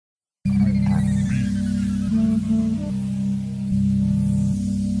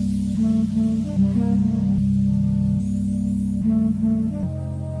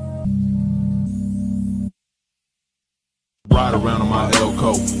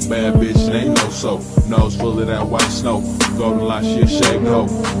hoe. Bad bitch, it ain't no soap. Nose full of that white snow. Golden light, she a shaved hoe.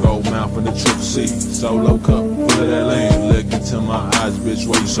 Gold mouth in the triple C. Solo cup, full of that lean. Look into my eyes, bitch,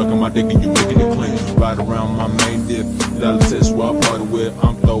 while you sucking my dick and you making it clean. Right around my main dip. Dollar test where I party with,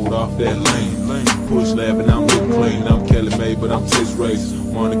 I'm throwed off that lane. Push lab and I'm looking clean. I'm Kelly made, but I'm test race.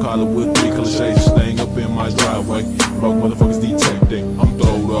 Monte Carlo with 3 color shades. Staying up in my driveway. Broke motherfuckers detecting. I'm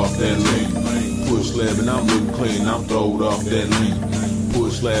throwed off that lane. Push lab and I'm looking clean. I'm throwed off that lane.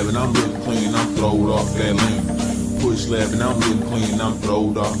 Push lab and I'm looking clean. I'm throwed off that lane. Push lab and I'm looking clean. I'm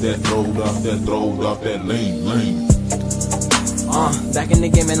throwed off that lane. Back in the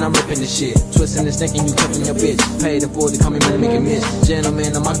game and I'm ripping the shit. Twisting the snake and you cuffing your bitch. Paid the boy to call me money make it miss.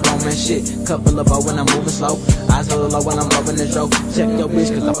 Gentleman on my grown man shit. Couple of out when I'm moving slow. Eyes hold low when I'm loving the show. Check your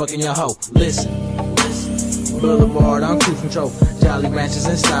bitch cause I'm fucking your hoe. Listen. Boulevard on cruise control. Jolly ranches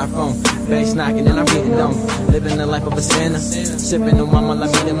and styrofoam. Bass knocking and I'm getting on. Living the life of a sinner. Sipping on mama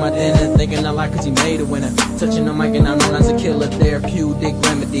like me in my dinner. Thinking I like cause he made a winner. Touching the mic and I'm known as a killer. Therapeutic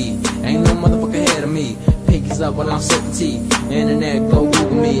remedy. Ain't no motherfucker ahead of me. Pinkies up while I'm sipping tea. Internet, go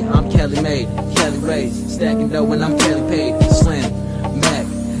Google me. I'm Kelly made, Kelly raised. Stacking dough when I'm Kelly paid. Slim, Mac,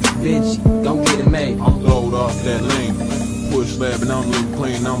 Vinci, gon' get it made. I'm throwed off that lane. Push lab and I'm looking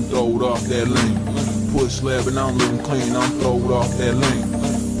clean. I'm throwed off that lane. Push lab and I'm looking clean. I'm throwed off that lane.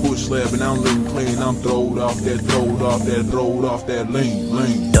 Push lab and I'm looking clean. I'm throwed off that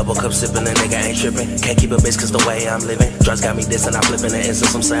lane. Double cup sipping, a nigga ain't tripping. Can't keep a bitch cause the way I'm living. Drugs got me dissing, I'm flipping the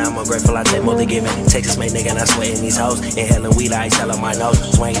instance. I'm saying I'm ungrateful, I take more than giving. Texas made nigga, and I sweating these hoes. Inhaling weed, I exhale on my nose.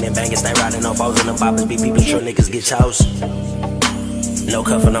 Swinging and banging, stay riding on foes. And the boppers be people, sure niggas get chose. No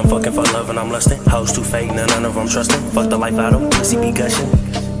cuffin', I'm fucking for love and I'm lustin'. Hoes too fake, none of them trustin'. Fuck the life out of pussy be gushin'.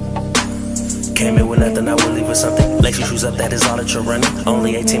 Came in with nothing, I will leave with something. Lexus shoes up, that is all that you're running.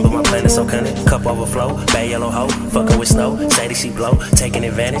 Only 18, but my plan is so cunning. Cup overflow, bad yellow hoe, fucking with snow. Say that she blow, taking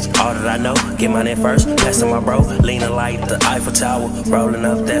advantage, all that I know. Get mine in first, passing my bro. Leaning like the Eiffel Tower, rolling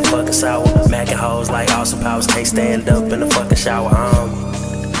up that fucking sour. Macking hoes like awesome powers, can't stand up in the fucking shower.